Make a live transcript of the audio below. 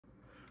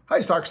Hi,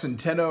 it's Dr.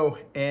 Centeno,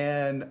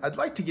 and I'd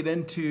like to get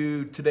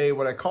into today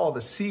what I call the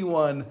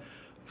C1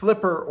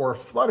 flipper or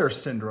flutter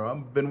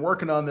syndrome. Been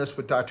working on this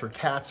with Dr.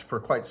 Katz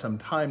for quite some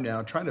time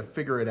now, trying to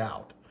figure it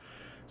out.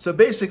 So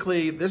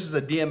basically, this is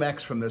a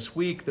DMX from this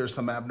week. There's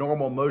some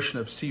abnormal motion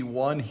of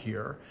C1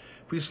 here.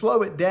 If we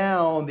slow it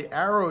down, the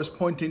arrow is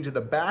pointing to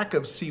the back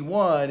of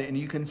C1, and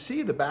you can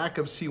see the back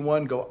of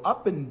C1 go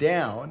up and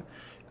down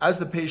as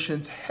the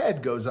patient's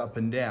head goes up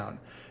and down.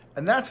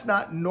 And that's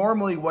not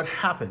normally what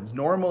happens.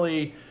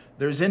 Normally,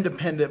 there's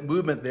independent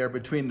movement there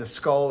between the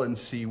skull and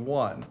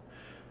C1.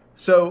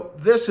 So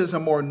this is a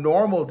more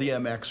normal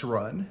DMX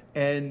run,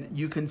 and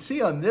you can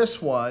see on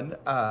this one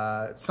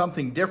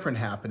something different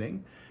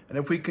happening. And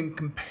if we can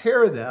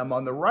compare them,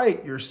 on the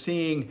right, you're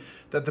seeing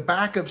that the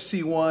back of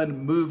C1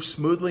 moves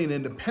smoothly and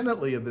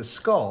independently of the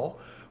skull,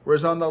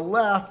 whereas on the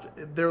left,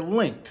 they're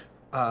linked.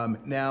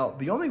 Now,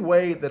 the only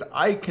way that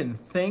I can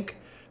think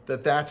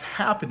that that's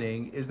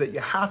happening is that you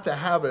have to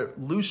have a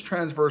loose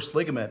transverse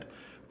ligament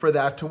for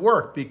that to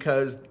work,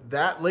 because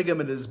that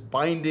ligament is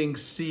binding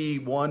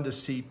C1 to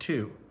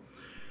C2.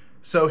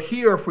 So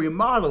here, if we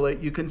model it,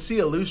 you can see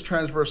a loose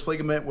transverse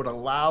ligament would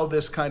allow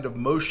this kind of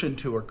motion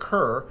to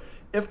occur.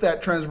 If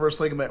that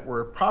transverse ligament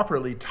were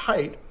properly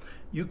tight,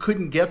 you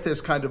couldn't get this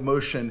kind of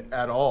motion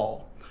at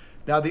all.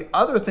 Now, the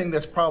other thing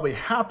that's probably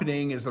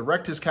happening is the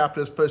rectus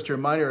capitis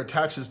posterior minor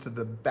attaches to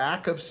the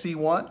back of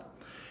C1,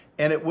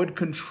 and it would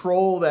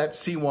control that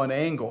C1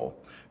 angle.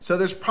 So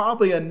there's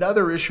probably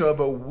another issue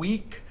of a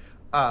weak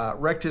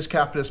rectus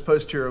capitis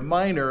posterior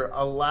minor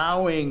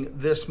allowing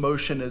this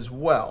motion as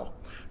well.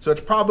 So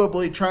it's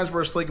probably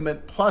transverse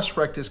ligament plus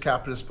rectus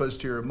capitis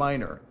posterior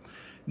minor.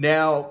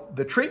 Now,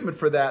 the treatment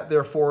for that,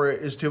 therefore,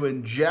 is to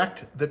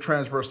inject the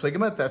transverse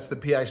ligament, that's the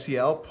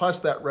PICL, plus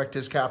that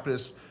rectus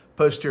capitis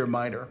posterior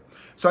minor.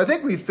 So I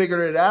think we've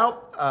figured it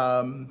out.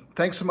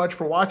 Thanks so much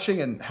for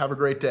watching, and have a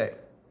great day.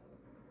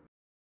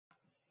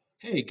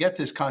 Hey, get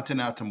this content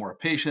out to more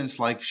patients.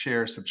 Like,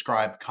 share,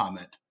 subscribe,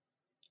 comment.